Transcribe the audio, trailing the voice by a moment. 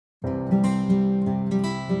Hey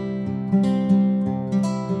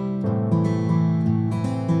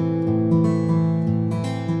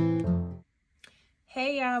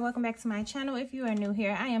y'all, welcome back to my channel. If you are new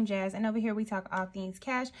here, I am Jazz, and over here we talk all things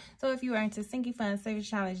cash. So if you are into sinking funds, savings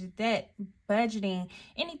challenge, debt, budgeting,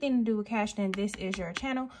 anything to do with cash, then this is your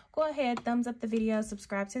channel. Go ahead, thumbs up the video,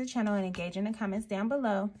 subscribe to the channel, and engage in the comments down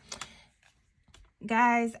below.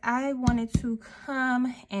 Guys, I wanted to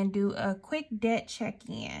come and do a quick debt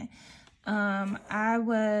check-in. I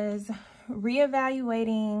was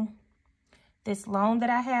reevaluating this loan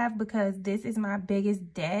that I have because this is my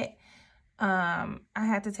biggest debt. I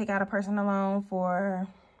had to take out a personal loan for,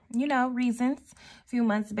 reasons a few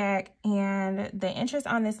months back, and the interest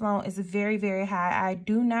on this loan is very, very high. I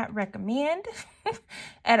do not recommend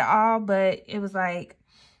at all, but it was like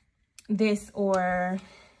this or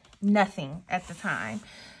nothing at the time.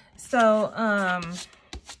 So,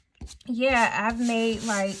 yeah, I've made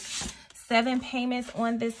like 7 payments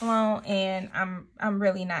on this loan, and I'm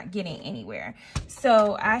really not getting anywhere.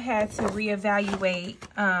 So I had to reevaluate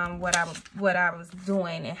what I was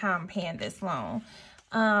doing and how I'm paying this loan.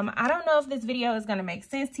 I don't know if this video is gonna make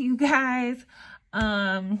sense to you guys,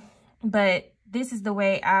 but this is the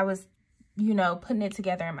way I was, putting it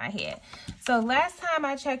together in my head. So last time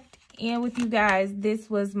I checked in with you guys, this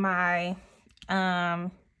was my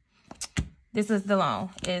this was the loan.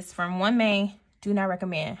 It's from 1 May. Do not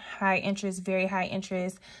recommend. High interest, very high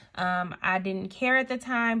interest. I didn't care at the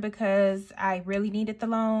time because I really needed the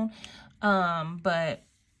loan. But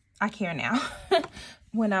I care now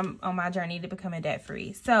when I'm on my journey to becoming debt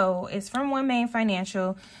free. So it's from 1 Main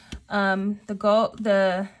Financial.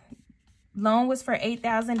 The loan was for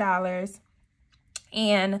 $8,000,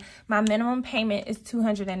 and my minimum payment is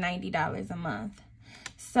 $290 a month.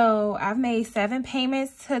 So I've made 7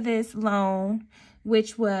 payments to this loan,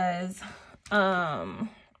 which was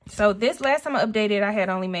so this last time I updated, I had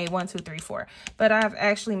only made 1, 2, 3, 4, but I've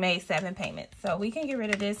actually made 7 payments. So we can get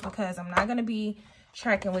rid of this because I'm not going to be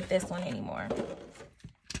tracking with this one anymore.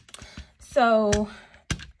 So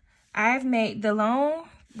I've made, the loan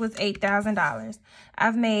was $8,000.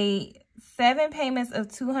 I've made 7 payments of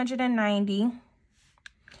 $290.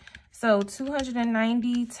 So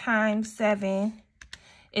 290 times 7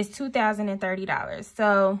 is $2,030.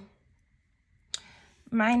 So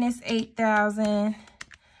minus 8,000,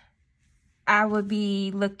 I would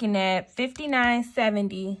be looking at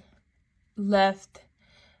 $5,970 left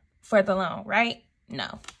for the loan, right?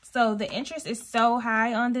 No. So the interest is so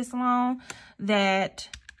high on this loan that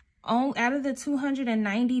out of the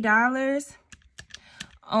 $290,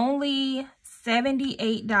 only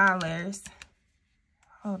 $78,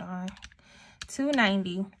 hold on,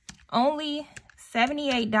 $290, only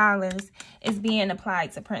 $78 is being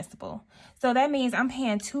applied to principal. So that means I'm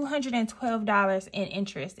paying $212 in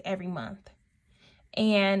interest every month.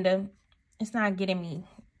 And it's not getting me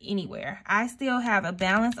anywhere. I still have a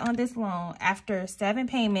balance on this loan after 7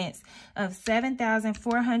 payments of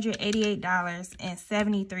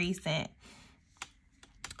 $7,488.73.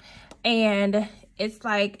 And it's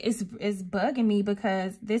like, it's bugging me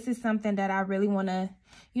because this is something that I really want to,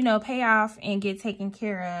 pay off and get taken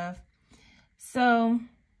care of. So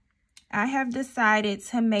I have decided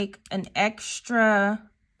to make an extra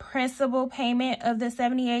principal payment of the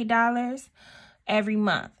 $78 every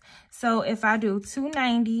month. So if I do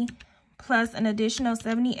 $290 plus an additional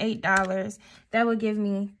 $78, that would give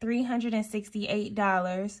me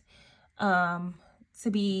 $368 to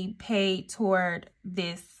be paid toward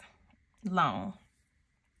this loan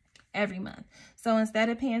every month. So instead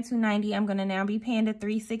of paying $290, I'm going to now be paying the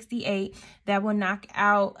 $368. That will knock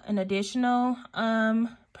out an additional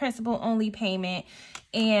principal only payment,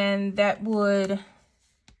 and that would,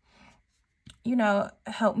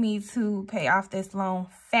 help me to pay off this loan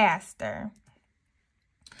faster.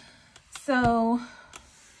 So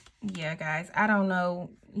yeah, guys, I don't know,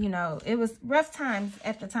 it was rough times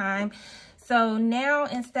at the time. So now,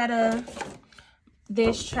 instead of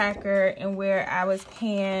this tracker and where I was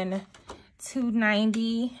paying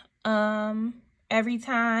 $290 every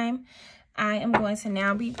time, I am going to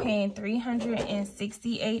now be paying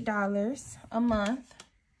 $368 a month.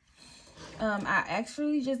 I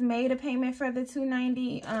actually just made a payment for the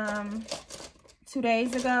 $290 2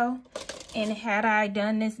 days ago, and had I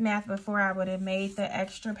done this math before, I would have made the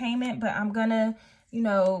extra payment. But I'm gonna,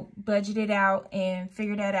 budget it out and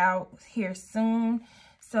figure that out here soon,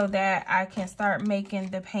 so that I can start making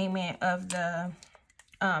the payment of the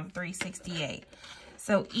 $368.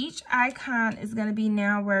 So each icon is going to be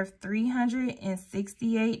now worth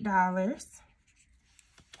 $368.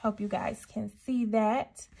 Hope you guys can see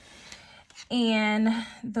that. And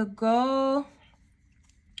the goal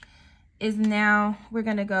is now, we're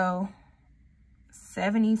gonna go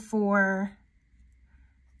 74,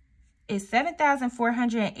 it's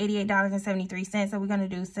 $7,488.73. So we're gonna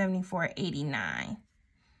do $74.89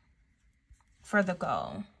 for the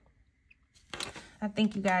goal. I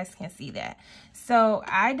think you guys can see that. So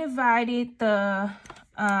I divided the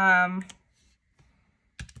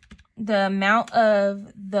amount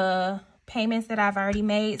of the payments that I've already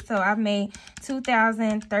made. So I've made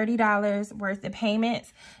 $2,030 worth of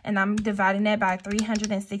payments, and I'm dividing that by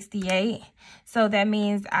 368. So that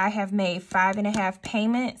means I have made 5.5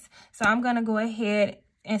 payments. So I'm going to go ahead,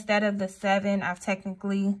 instead of the 7, I've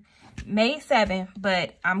technically made 7,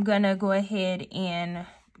 but I'm going to go ahead and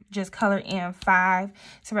just color in 5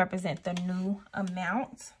 to represent the new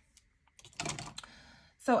amount.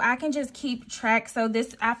 So I can just keep track. So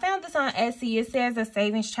this, I found this on Etsy. It says a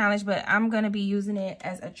savings challenge, but I'm going to be using it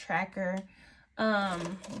as a tracker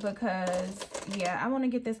because, yeah, I want to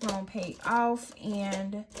get this loan paid off.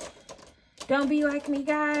 And don't be like me,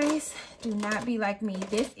 guys. Do not be like me.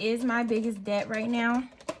 This is my biggest debt right now.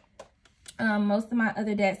 Most of my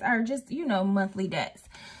other debts are just, you know, monthly debts,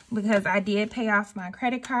 because I did pay off my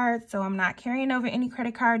credit card. So I'm not carrying over any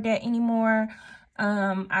credit card debt anymore.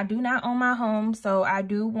 I do not own my home, so I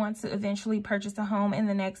do want to eventually purchase a home in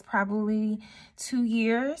the next probably 2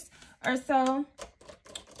 years or so.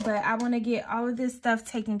 But I want to get all of this stuff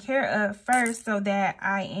taken care of first so that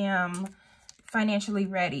I am financially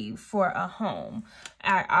ready for a home.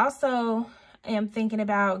 I also am thinking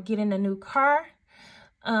about getting a new car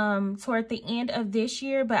toward the end of this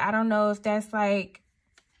year, but I don't know if that's like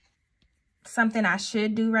something I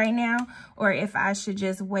should do right now, or if I should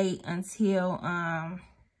just wait until I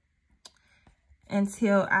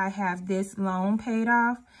have this loan paid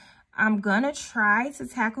off. I'm gonna try to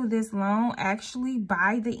tackle this loan actually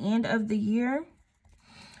by the end of the year.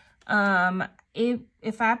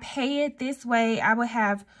 If I pay it this way, I would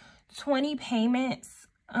have 20 payments.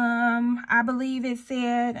 I believe it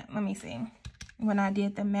said, let me see, when I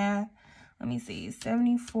did the math, let me see,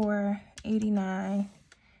 74.89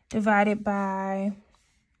 divided by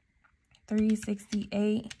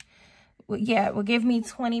 368. Well, yeah, it will give me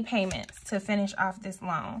 20 payments to finish off this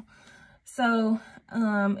loan. So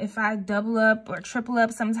if I double up or triple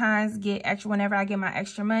up, sometimes get extra, whenever I get my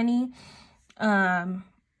extra money,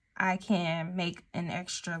 I can make an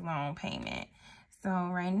extra loan payment. So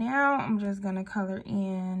right now, I'm just gonna color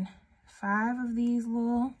in 5 of these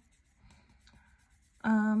little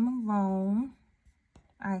loan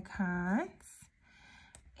icons.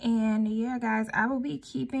 And yeah, guys, I will be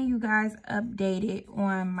keeping you guys updated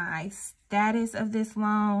on my status of this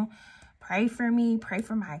loan. Pray for me, pray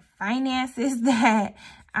for my finances, that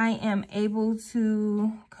I am able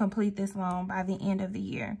to complete this loan by the end of the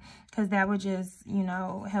year, because that would just, you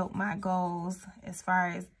know, help my goals as far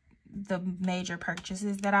as the major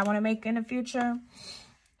purchases that I want to make in the future.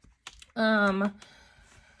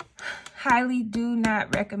 Highly do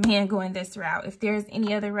not recommend going this route. If there's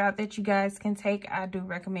any other route that you guys can take, I do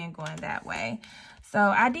recommend going that way. So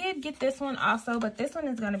I did get this one also, but this one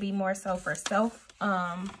is going to be more so for self.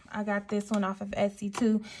 I got this one off of Etsy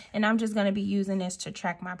too, and I'm just going to be using this to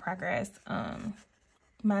track my progress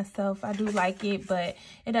myself. I do like it, but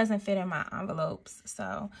it doesn't fit in my envelopes,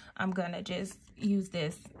 so I'm going to just use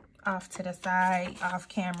this off to the side, off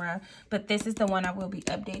camera. But this is the one I will be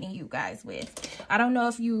updating you guys with. I don't know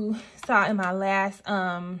if you saw in my last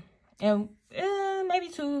maybe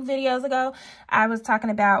 2 videos ago, I was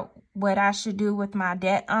talking about what I should do with my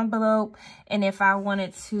debt envelope, and if I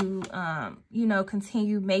wanted to you know,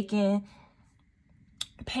 continue making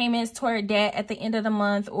payments toward debt at the end of the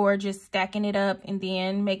month, or just stacking it up and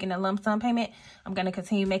then making a lump sum payment. I'm going to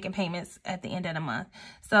continue making payments at the end of the month.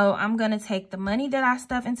 So I'm going to take the money that I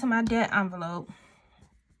stuff into my debt envelope,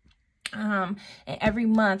 and every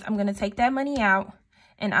month I'm going to take that money out,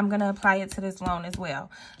 and I'm going to apply it to this loan as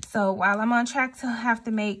well. So while I'm on track to have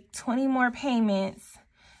to make 20 more payments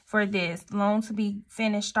for this loan to be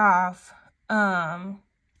finished off, I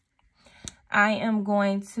am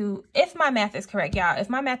going to, if my math is correct, y'all, if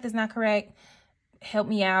my math is not correct, help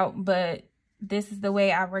me out, but this is the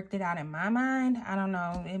way I worked it out in my mind. I don't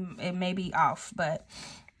know, it may be off, but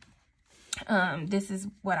this is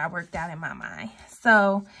what I worked out in my mind.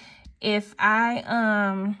 So if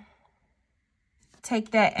I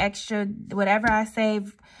take that extra, whatever I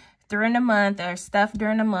save during the month or stuff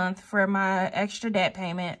during the month for my extra debt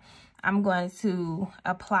payment, I'm going to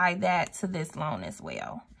apply that to this loan as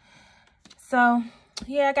well. So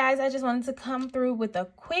yeah, guys, I just wanted to come through with a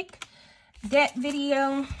quick debt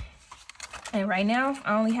video. And right now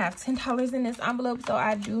I only have $10 in this envelope, so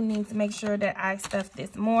I do need to make sure that I stuff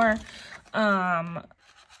this more.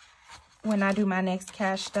 when I do my next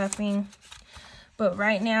cash stuffing. But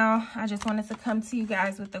right now, I just wanted to come to you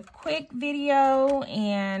guys with a quick video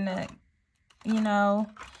and, you know,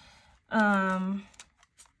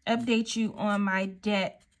 update you on my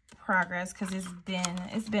debt progress, because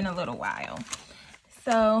it's been a little while.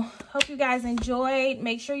 So hope you guys enjoyed.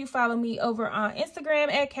 Make sure you follow me over on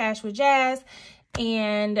Instagram at Cash with Jazz,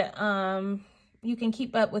 and you can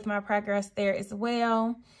keep up with my progress there as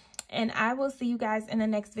well. And I will see you guys in the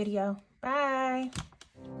next video. Bye.